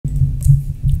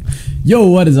Yo,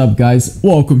 what is up guys?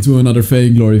 Welcome to another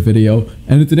Vainglory video,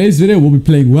 and in today's video we'll be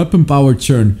playing weapon power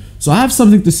churn. So I have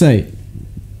something to say.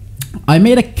 I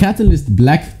made a Catalyst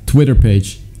Black Twitter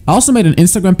page. I also made an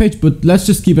Instagram page, but let's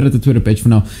just keep it at the Twitter page for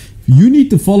now. You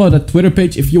need to follow that Twitter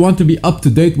page if you want to be up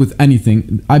to date with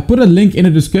anything. I put a link in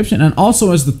the description and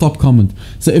also as the top comment.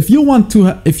 So if you want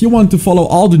to follow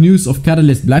all the news of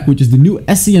Catalyst Black, which is the new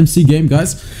SCMC game,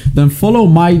 guys, then follow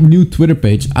my new Twitter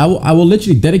page. I will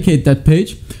literally dedicate that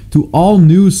page to all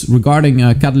news regarding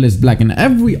Catalyst Black, and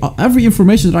every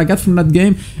information that I get from that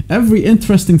game, every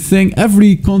interesting thing,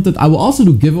 every content. I will also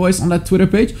do giveaways on that Twitter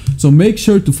page, so make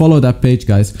sure to follow that page,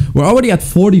 guys. We're already at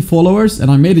 40 followers and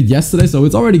I made it yesterday, so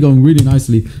it's already going really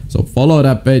nicely. So follow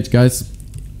that page, guys.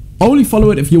 Only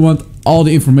follow it if you want all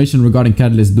the information regarding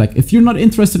Catalyst Black. If you're not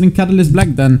interested in Catalyst Black,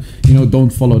 then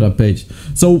don't follow that page.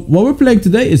 So what we're playing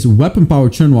today is Weapon Power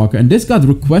CHURNWALKER, and this got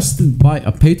requested by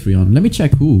a Patreon. Let me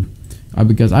check who.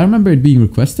 Because I remember it being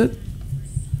requested,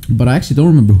 but I actually don't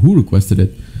remember who requested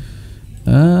it.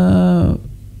 It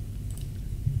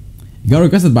got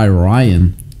requested by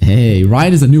Ryan. Hey,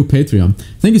 Ryan is a new Patreon.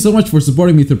 Thank you so much for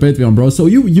supporting me through Patreon, bro. So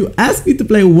you asked me to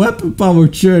play Weapon Power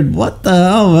Churn. What the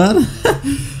hell, man?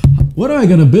 What am I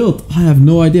gonna build? I have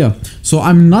no idea. So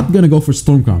I'm not gonna go for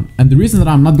Stormcrown, and the reason that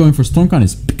I'm not going for Stormcrown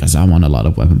is because I want a lot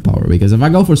of weapon power. Because if I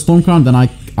go for Stormcrown, then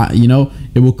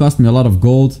it will cost me a lot of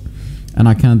gold. And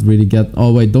I can't really get...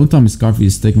 Oh wait, don't tell me Scarf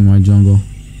is taking my jungle.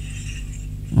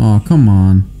 Oh, come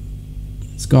on.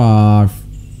 Scarf.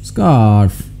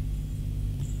 Scarf.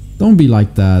 Don't be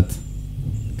like that.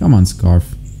 Come on,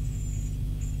 Scarf.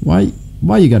 Why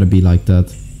you gotta be like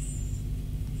that?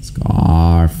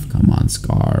 Scarf. Come on,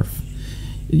 Scarf.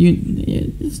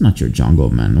 It's not your jungle,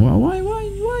 man. Why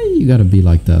you gotta be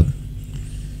like that?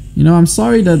 I'm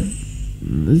sorry that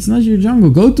it's not your jungle.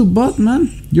 Go to bot, man.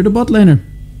 You're the bot laner.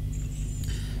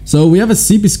 So we have a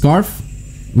CP Scarf.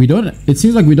 It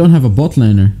seems like we don't have a bot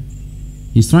laner.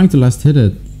 He's trying to last hit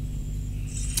it.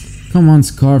 Come on,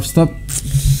 Scarf, stop.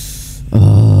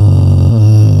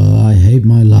 I hate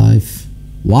my life.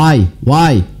 Why?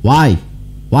 Why,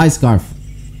 Scarf?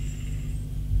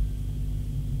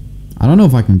 I don't know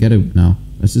if I can get it now.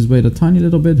 Let's just wait a tiny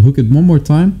little bit. Hook it one more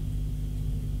time.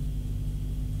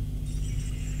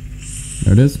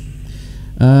 There it is.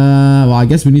 Well, I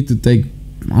guess we need to take...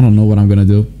 I don't know what I'm gonna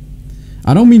do.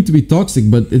 I don't mean to be toxic,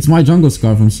 but it's my jungle,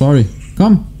 Scarf. I'm sorry.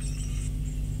 Come.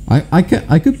 I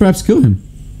could perhaps kill him.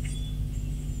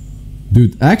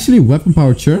 Dude, actually, weapon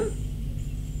power churn?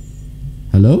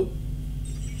 Hello?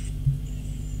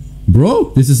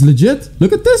 Bro, this is legit.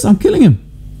 Look at this. I'm killing him.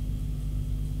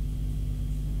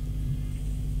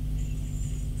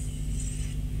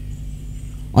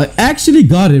 I actually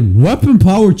got him. Weapon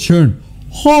power churn.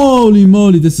 Holy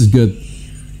moly, this is good.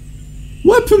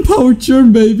 Weapon power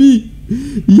churn, baby.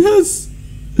 Yes,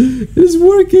 it is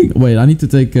working. Wait, I need to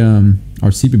take our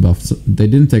CP buff. So they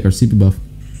didn't take our CP buff.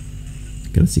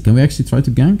 Okay, let's see. Can we actually try to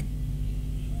gank?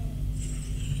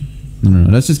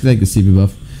 No. Let's just take the CP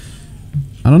buff.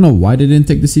 I don't know why they didn't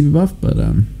take the CP buff, but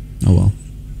oh well.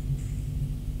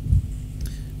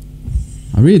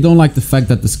 I really don't like the fact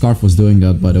that the Scarf was doing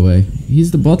that, by the way.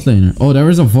 He's the bot laner. Oh, there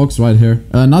is a Vox right here.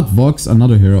 Not Vox,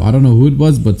 another hero. I don't know who it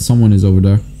was, but someone is over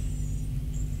there.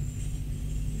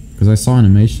 Because I saw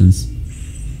animations.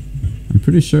 I'm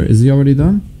pretty sure. Is he already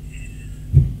done?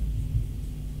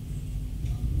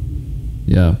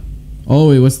 Yeah. Oh,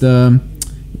 it was the...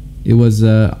 It was...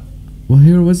 What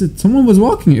hero was it? Someone was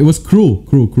walking. It was Crew.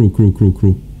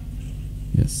 Crew.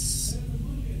 Yes.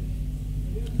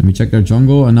 Let me check their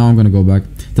jungle. And now I'm gonna go back.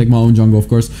 Take my own jungle, of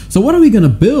course. So what are we gonna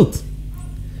build?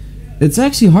 It's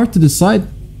actually hard to decide.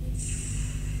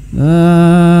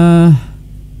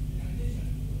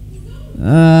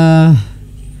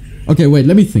 Okay, wait,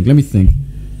 let me think.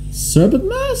 Serpent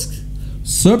Mask?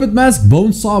 Serpent Mask,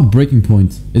 Bonesaw, Breaking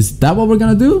Point. Is that what we're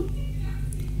gonna do?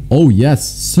 Oh yes,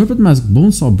 Serpent Mask,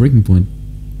 Bonesaw, Breaking Point.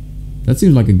 That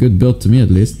seems like a good build to me, at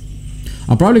least.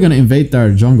 I'm probably gonna invade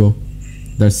their jungle.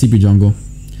 Their CP jungle.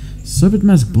 Serpent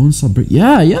Mask, Bonesaw, Break...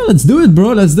 Yeah, let's do it,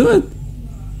 bro, let's do it.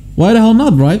 Why the hell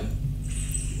not, right?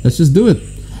 Let's just do it.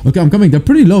 Okay, I'm coming. They're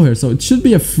pretty low here, so it should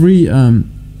be a free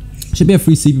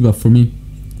CP buff for me.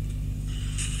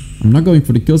 I'm not going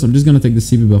for the kills. I'm just gonna take the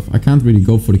CP buff. I can't really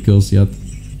go for the kills yet.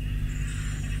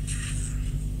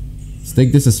 Let's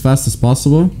take this as fast as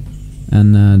possible,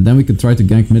 and then we can try to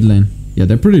gank mid lane. Yeah,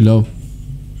 they're pretty low.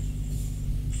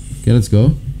 Okay, let's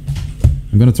go.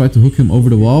 I'm gonna try to hook him over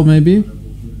the wall, maybe.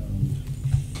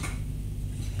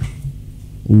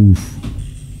 Oof.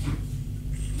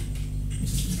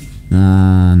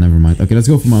 Nah, never mind. Okay, let's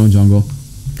go for my own jungle.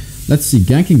 Let's see,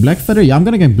 ganking Blackfeather. Yeah, I'm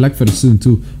gonna gank Blackfeather soon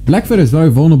too. Blackfeather is very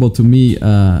vulnerable to me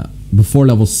before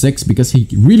level 6 because he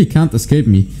really can't escape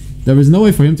me. There is no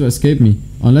way for him to escape me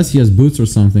unless he has boots or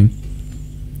something.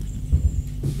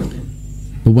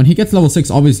 But when he gets level 6,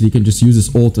 obviously he can just use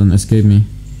his ult and escape me.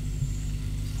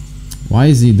 Why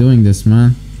is he doing this,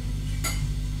 man?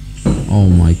 Oh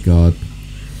my god.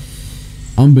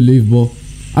 Unbelievable.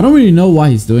 I don't really know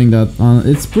why he's doing that.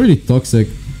 It's pretty toxic.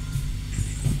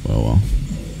 Well.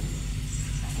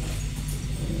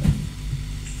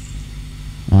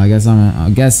 I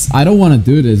guess I don't want to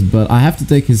do this, but I have to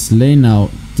take his lane now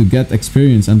to get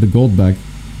experience and the gold back.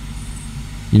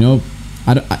 You know,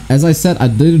 as I said, I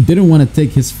didn't want to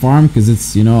take his farm because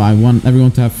it's, you know, I want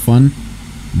everyone to have fun,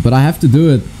 but I have to do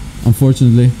it,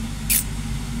 unfortunately.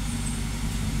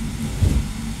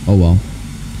 Oh well.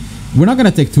 We're not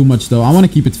gonna take too much though. I want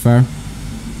to keep it fair.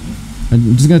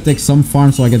 I'm just gonna take some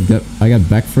farm so I get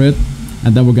back for it,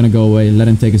 and then we're gonna go away. Let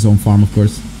him take his own farm, of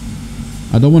course.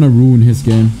 I don't want to ruin his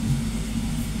game.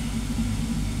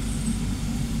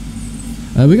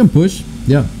 We can push.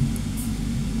 Yeah.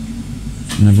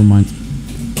 Never mind.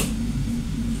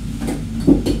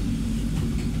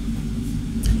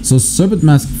 So Serpent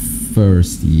Mask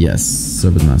first. Yes,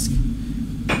 Serpent Mask.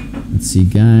 Let's see,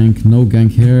 gank. No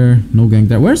gank here. No gank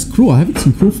there. Where's Crew? I haven't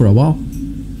seen Crew for a while.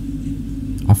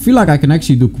 I feel like I can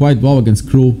actually do quite well against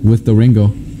Crew with the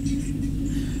Ringo.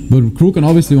 But Crew can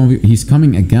obviously... He's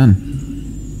coming again.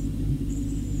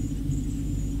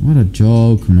 What a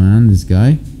joke, man, this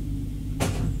guy.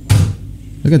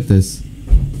 Look at this.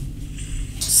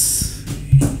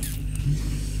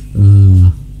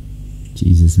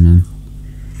 Jesus, man.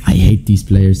 I hate these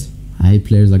players. I hate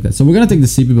players like that. So we're gonna take the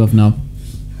CP buff now.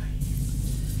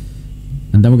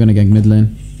 And then we're gonna gank mid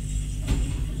lane.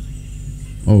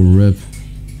 Oh, rip.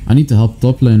 I need to help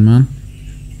top lane, man.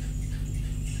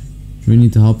 We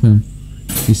need to help him.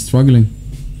 He's struggling.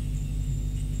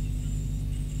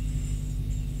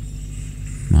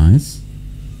 Nice.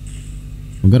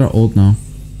 We got our ult now.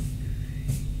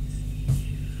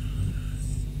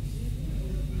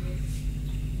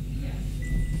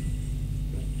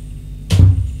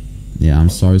 Yeah, I'm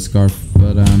sorry, Scarf,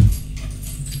 but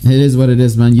it is what it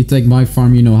is, man. You take my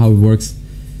farm, you know how it works.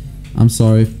 I'm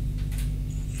sorry.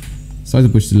 Sorry to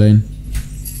push the lane.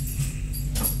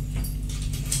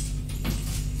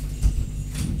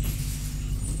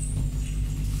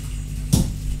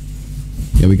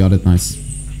 Yeah, we got it. Nice.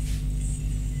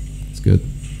 It's good.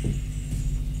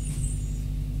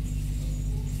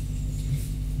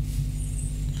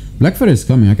 Blackfeather is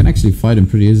coming. I can actually fight him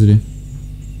pretty easily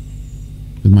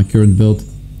with my current build.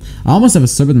 I almost have a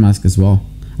Serpent Mask as well.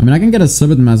 I mean, I can get a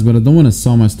Serpent Mask, but I don't want to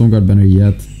sell my Stoneguard banner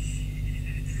yet.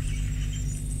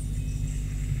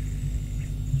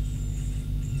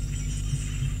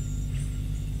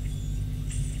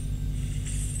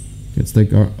 Let's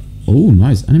take our... Oh,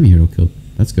 nice. Enemy hero killed.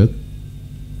 That's good.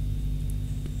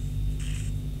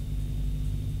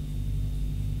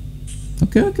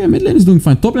 Okay, mid lane is doing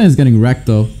fine. Top lane is getting wrecked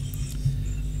though.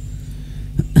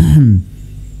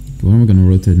 Where am I gonna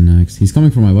rotate next? He's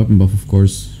coming for my weapon buff, of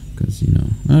course, because, you know,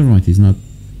 never mind, he's not.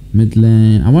 Mid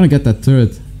lane. I want to get that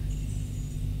turret.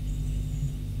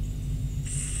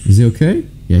 Is he okay?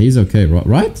 Yeah, he's okay,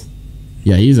 right?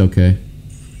 Yeah, he's okay.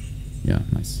 Yeah,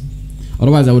 nice.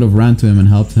 Otherwise, I would have ran to him and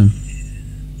helped him.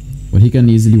 But he can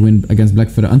easily win against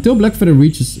Blackfeather until Blackfeather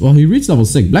reaches... Well, he reached level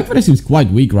 6. Blackfeather seems quite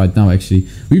weak right now, actually.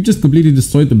 We've just completely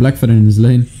destroyed the Blackfeather in his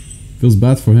lane. Feels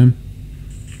bad for him.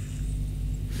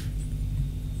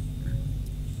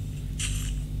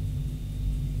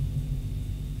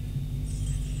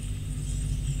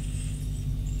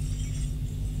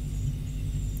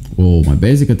 Oh, my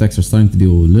basic attacks are starting to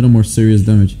deal a little more serious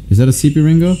damage. Is that a CP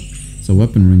Ringo? It's a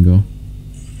weapon Ringo.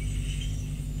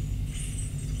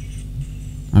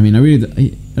 I mean, I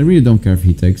really don't care if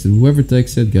he takes it. Whoever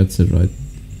takes it gets it, right?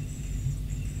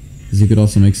 Because he could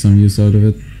also make some use out of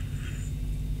it.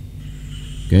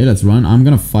 Okay, let's run. I'm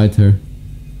gonna fight her.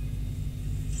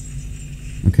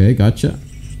 Okay, gotcha.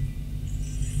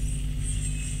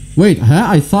 Wait, huh?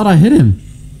 I thought I hit him.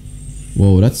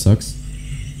 Whoa, that sucks.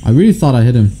 I really thought I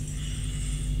hit him.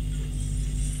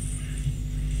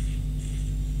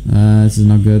 This is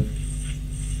not good.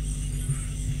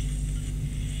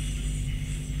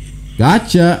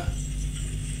 Gotcha.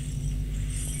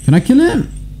 Can I kill him?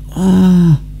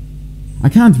 I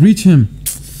can't reach him.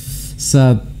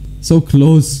 Sad. So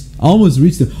close. I almost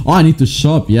reached him. Oh, I need to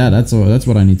shop. Yeah, that's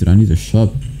what I need to do. I need to shop.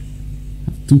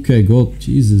 2k gold.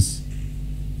 Jesus.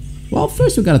 Well,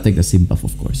 first we gotta take the CP buff,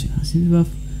 of course. You know, CP buff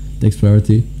takes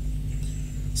priority.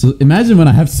 So imagine when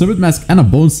I have Serpent Mask and a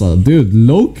Bone Saw. Dude,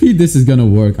 low-key this is gonna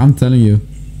work. I'm telling you.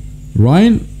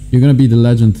 Ryan, you're gonna be the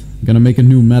legend. Gonna make a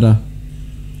new meta.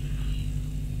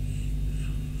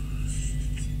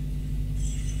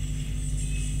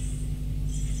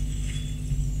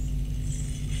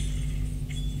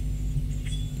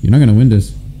 You're not gonna win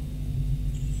this.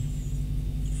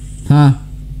 Huh?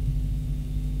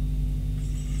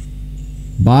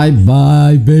 Bye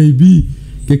bye, baby.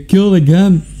 Get killed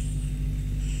again.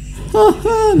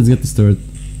 Let's get this turret.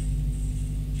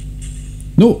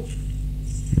 No.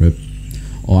 Rip.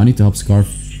 Oh, I need to help Scarf.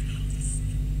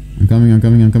 I'm coming.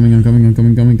 Coming.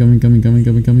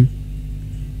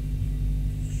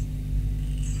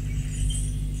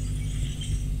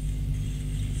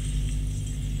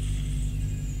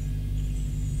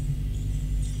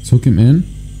 Let's hook him in.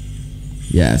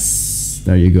 Yes.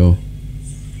 There you go.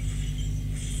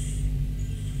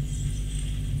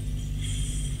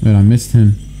 Wait, I missed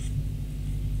him.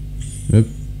 Yep.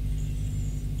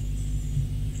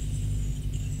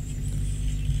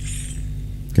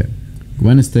 Okay.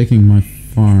 Gwen is taking my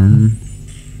farm,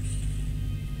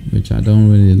 which I don't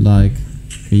really like.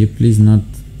 Can you please not?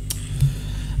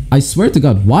 I swear to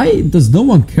God, why does no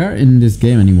one care in this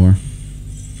game anymore?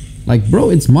 Like,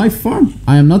 bro, it's my farm.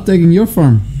 I am not taking your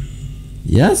farm.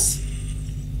 Yes?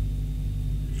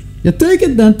 Yeah, take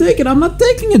it then. Take it. I'm not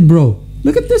taking it, bro.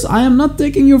 Look at this. I am not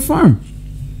taking your farm.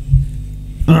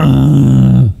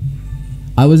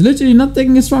 I was literally not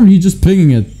taking his farm. He's just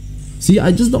pinging it. See,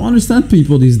 I just don't understand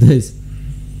people these days.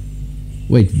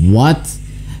 Wait, what?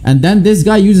 And then this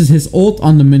guy uses his ult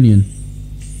on the minion.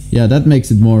 Yeah, that makes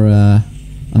it more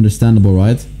understandable,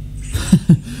 right?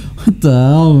 What the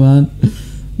hell, man?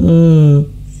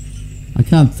 I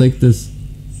can't take this.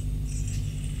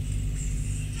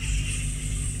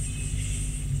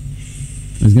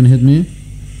 He's gonna hit me.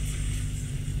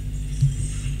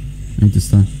 I need to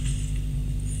stun.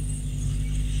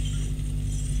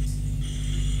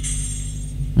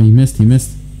 Oh, he missed.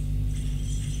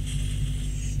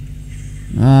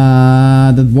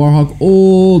 Ah, that Warhawk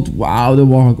ult. Wow, the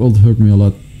Warhawk ult hurt me a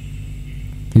lot.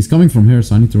 He's coming from here,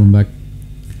 so I need to run back.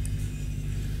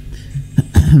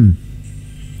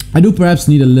 I do perhaps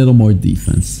need a little more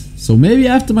defense. So maybe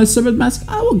after my Summit Mask,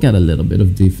 I will get a little bit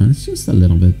of defense. Just a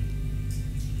little bit.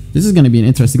 This is going to be an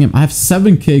interesting game. I have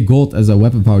 7k gold as a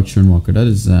weapon powered Churnwalker. That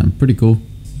is pretty cool.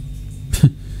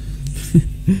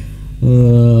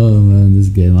 Oh man, this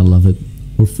game, I love it.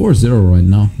 We're 4-0 right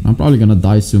now. I'm probably going to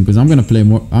die soon because I'm going to play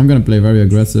more. I'm going to play very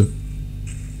aggressive.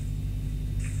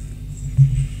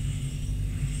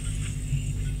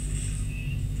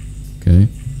 Okay.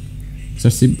 Is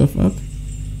our C buff up?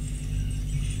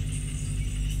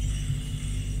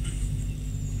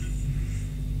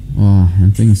 Oh,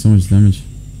 I'm taking so much damage.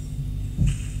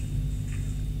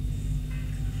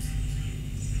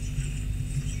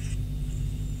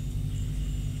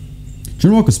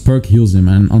 Churnwalker's perk heals him,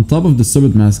 and on top of the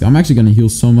Summit Mask, I'm actually gonna heal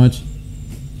so much.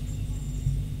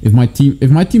 If my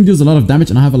team deals a lot of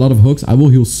damage and I have a lot of hooks, I will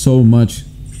heal so much.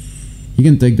 He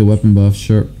can take the weapon buff,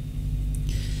 sure.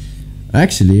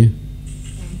 Actually,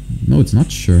 no, it's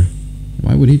not sure.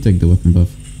 Why would he take the weapon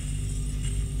buff?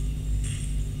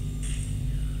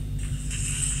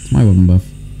 It's my weapon buff.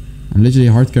 I'm literally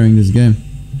hard carrying this game.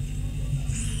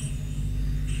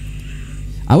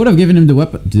 I would have given him the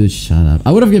weapon. Dude, shut up.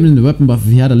 I would have given him the weapon buff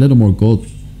if he had a little more gold.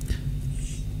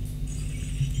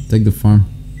 Take the farm.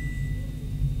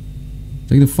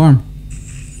 Take the farm.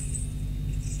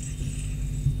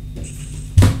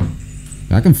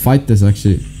 I can fight this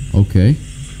actually. Okay.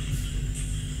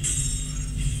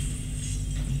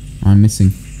 I'm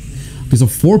missing. Okay, so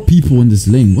 4 people in this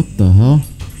lane. What the hell?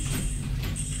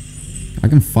 I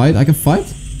can fight. I can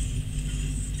fight?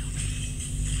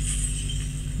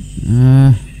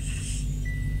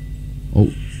 Oh.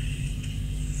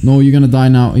 No, you're gonna die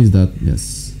now. He's dead.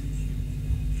 Yes.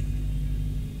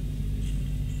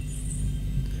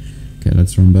 Okay,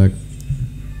 let's run back.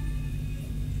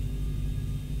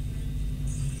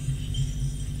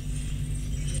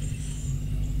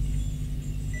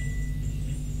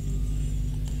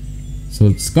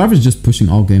 So Scarf is just pushing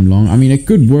all game long. I mean, it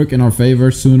could work in our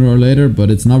favor sooner or later, but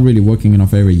it's not really working in our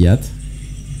favor yet.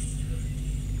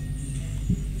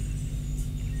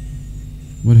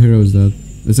 What hero is that?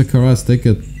 It's a Karas, take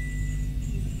it.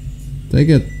 Take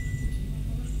it.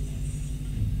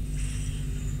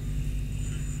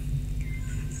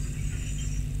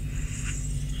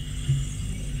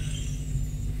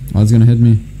 Oh, it's gonna hit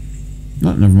me.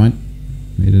 No, never mind.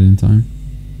 Made it in time.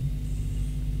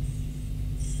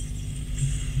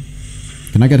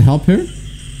 Can I get help here?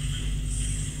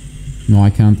 No, I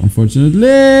can't, unfortunately.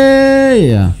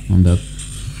 Yeah, I'm dead.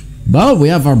 But we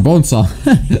have our bone saw.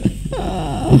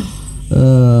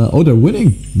 Oh, they're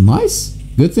winning. Nice.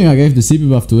 Good thing I gave the CP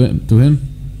buff to him.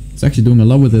 He's actually doing a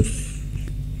lot with it.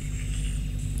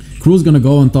 Crew's gonna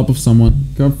go on top of someone.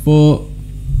 Careful.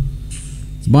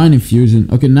 It's buying infusion.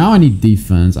 Okay, now I need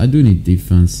defense. I do need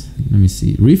defense. Let me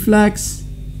see. Reflex.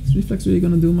 Is reflex really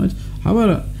gonna do much? How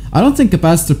about I don't think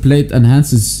capacitor plate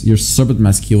enhances your subit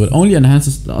mask heal. It only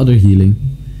enhances the other healing.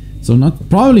 So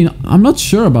I'm not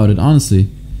sure about it, honestly.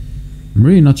 I'm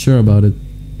really not sure about it.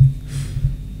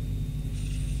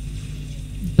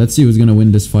 Let's see who's gonna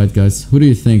win this fight, guys. Who do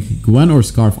you think? Gwen or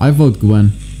Scarf? I vote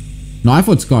Gwen. No, I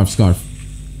vote Scarf. Scarf.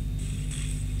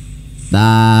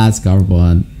 That's Scarf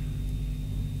won.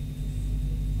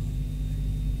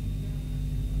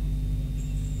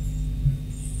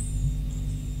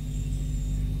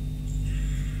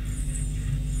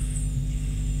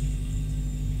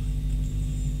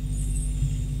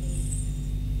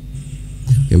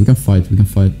 Okay, we can fight. We can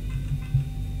fight.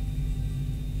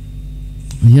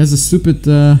 He has a stupid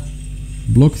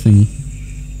block thingy.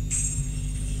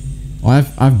 Oh, I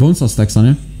have bone saw stacks on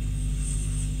him.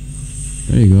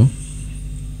 There you go.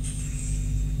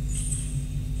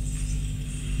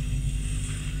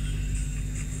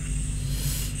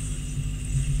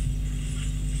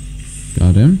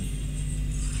 Got him.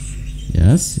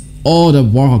 Yes. Oh, that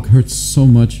Warhawk hurts so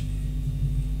much.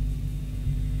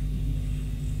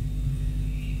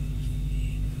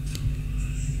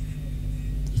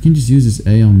 He can just use his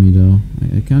A on me though.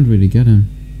 I can't really get him.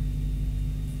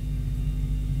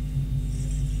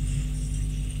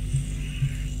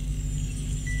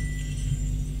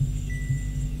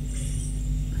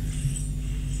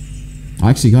 I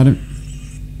actually got him.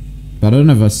 But I don't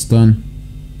have a stun.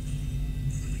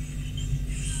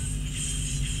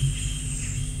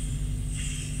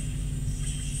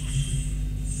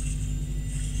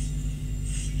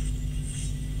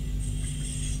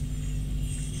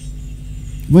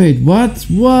 Wait, what?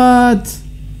 What?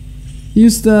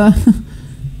 Use the...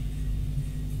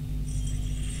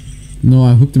 No,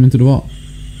 I hooked him into the wall.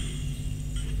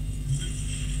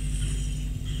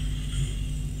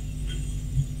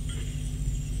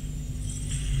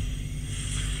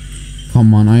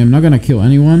 Come on, I am not gonna kill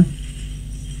anyone.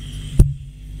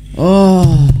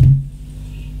 Oh.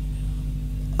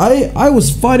 I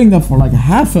was fighting that for like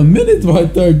half a minute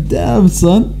right there. Damn,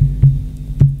 son.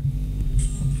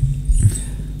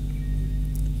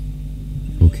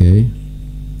 Okay.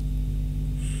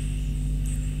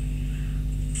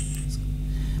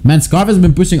 Man, Scarf has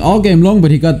been pushing all game long,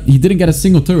 but he didn't get a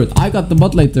single turret. I got the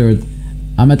bot lane turret.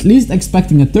 I'm at least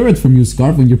expecting a turret from you,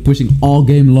 Scarf, when you're pushing all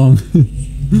game long.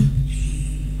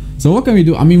 So what can we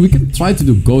do? I mean, we can try to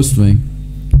do Ghost Wing.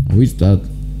 Oh, he's dead.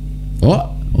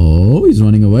 Oh, he's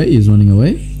running away. He's running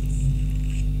away.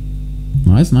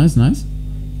 Nice, nice, nice.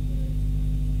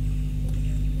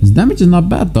 His damage is not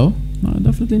bad though. No,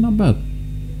 definitely not bad.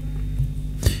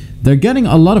 They're getting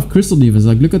a lot of crystal defense.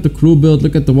 Like, look at the crew build,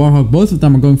 look at the Warhawk. Both of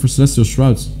them are going for Celestial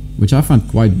Shrouds, which I find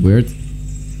quite weird,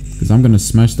 because I'm gonna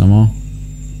smash them all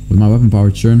with my weapon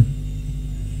power churn.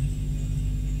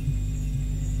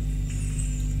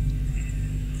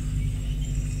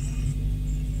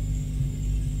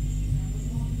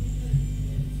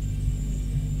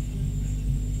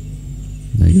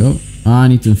 There you go. Ah, I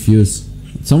need to infuse.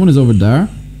 Someone is over there.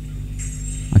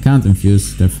 I can't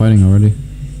infuse. They're fighting already.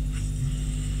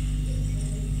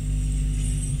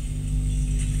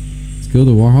 Kill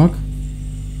the Warhawk.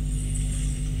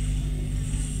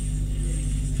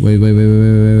 Wait.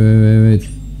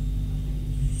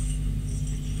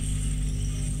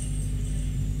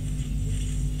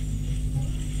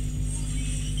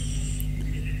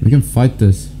 We can fight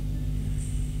this.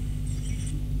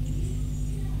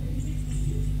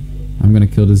 I'm gonna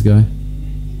kill this guy.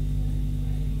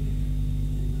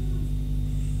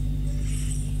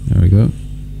 There we go.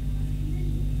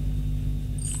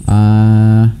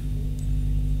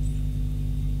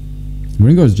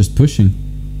 Ringo is just pushing.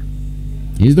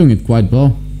 He's doing it quite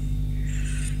well.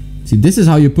 See, this is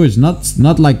how you push,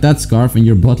 not like that, Scarf, in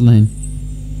your bot lane.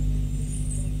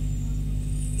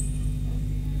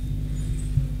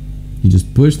 He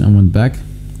just pushed and went back.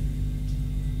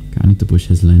 Okay, I need to push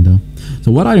his lane though.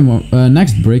 So what item?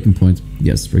 Next breaking point.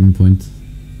 Yes, breaking point.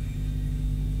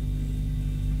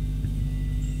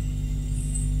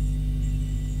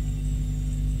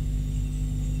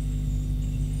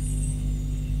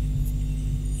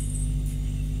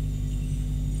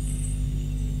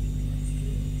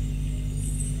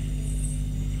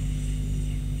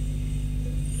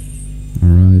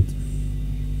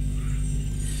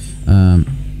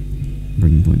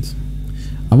 Breaking points.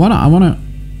 I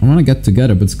wanna get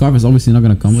together, but Scarf is obviously not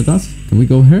gonna come with us. Can we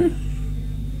go here?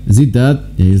 Is he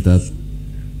dead? Yeah, he's dead.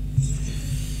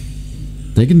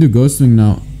 They can do ghost swing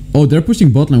now. Oh, they're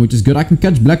pushing bot lane, which is good. I can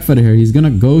catch Black Feather here. He's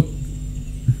gonna go.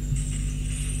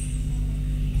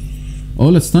 Oh,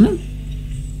 let's stun him.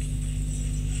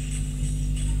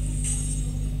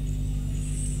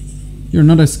 You're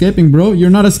not escaping, bro. You're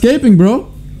not escaping,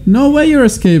 bro. No way you're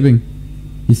escaping.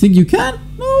 You think you can?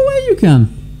 No way you can.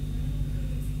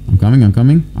 I'm coming, I'm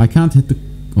coming. I can't hit the...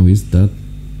 Oh, he's dead.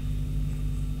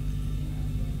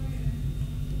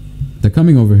 They're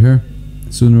coming over here.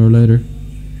 Sooner or later.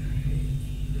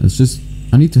 It's just...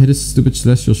 I need to hit this stupid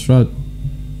Celestial Shroud.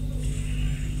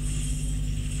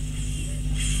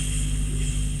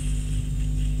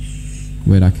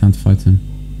 Wait, I can't fight him.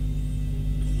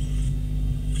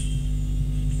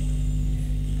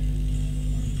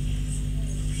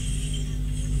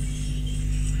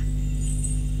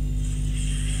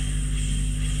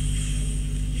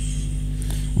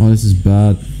 Oh, this is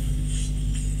bad.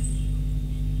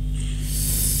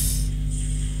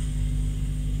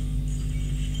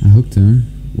 I hooked him.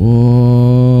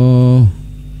 Whoa.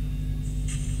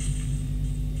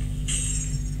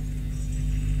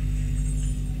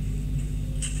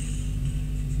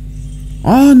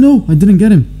 Oh no, I didn't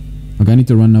get him. Okay, I need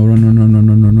to run now. Run.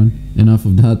 Enough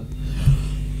of that.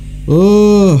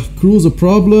 Oh, Cruel's a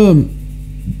problem.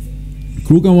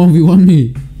 Cruel can 1v1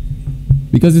 me.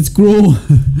 Because it's Cruel.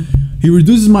 He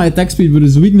reduces my attack speed with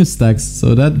his weakness stacks.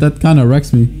 So that kind of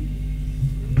wrecks me.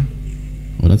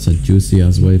 Oh, that's a juicy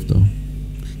ass wave though.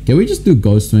 Can we just do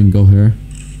Ghost Swing, go here?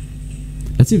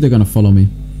 Let's see if they're gonna follow me.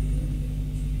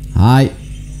 Hi.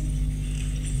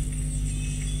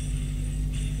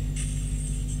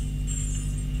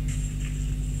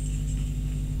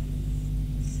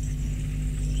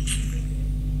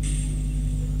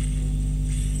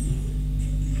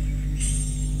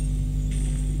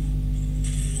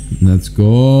 Let's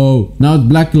go. Now it's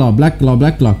Black Claw.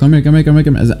 Come here.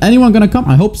 Is anyone gonna come?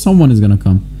 I hope someone is gonna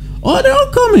come. Oh, they're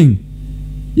all coming.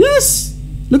 Yes.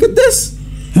 Look at this.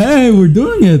 Hey, we're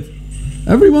doing it.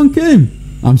 Everyone came.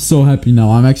 I'm so happy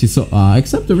now. I'm actually so...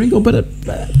 except the Ringo, but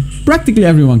practically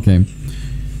everyone came.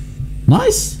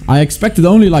 Nice. I expected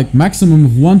only like maximum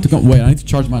of 1 to come. Wait, I need to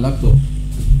charge my laptop.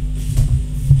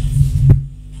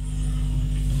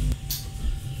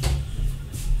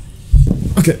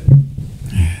 Okay.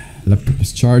 Laptop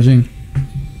is charging.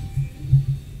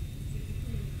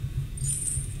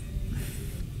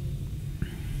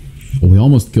 Oh, we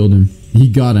almost killed him. He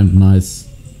got him. Nice.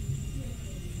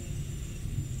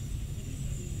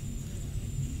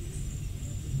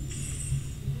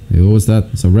 Hey, what was that?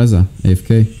 It's a Reza.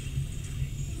 AFK.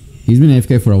 He's been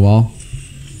AFK for a while.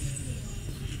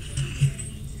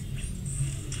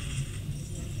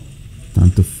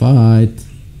 Time to fight.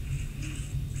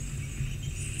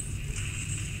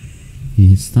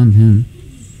 He stunned him.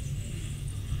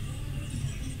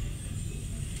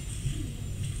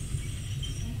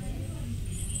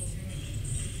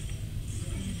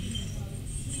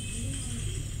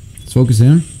 Let's focus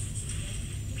him.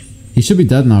 He should be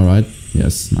dead now, right?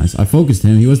 Yes, nice. I focused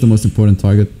him. He was the most important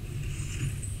target.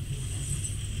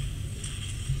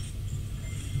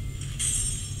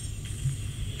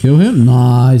 Kill him?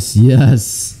 Nice.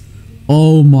 Yes.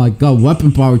 Oh my god.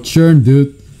 Weapon power churn,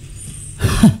 dude.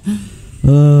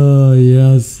 Oh,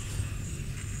 yes.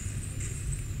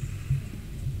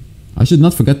 I should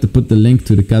not forget to put the link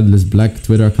to the Catalyst Black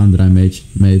Twitter account that I made.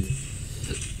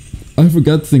 I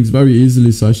forget things very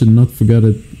easily, so I should not forget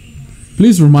it.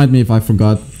 Please remind me if I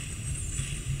forgot.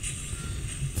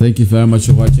 Thank you very much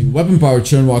for watching. Weapon Power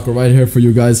CHURNWALKER right here for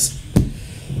you guys.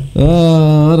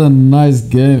 Oh, what a nice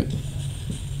game.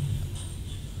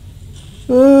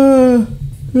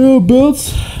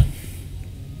 Builds.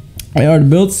 I are the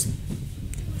builds.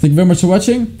 Thank you very much for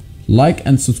watching. Like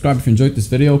and subscribe if you enjoyed this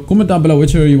video. Comment down below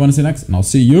which hero you want to see next. And I'll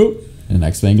see you in the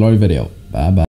next Vainglory video. Bye bye.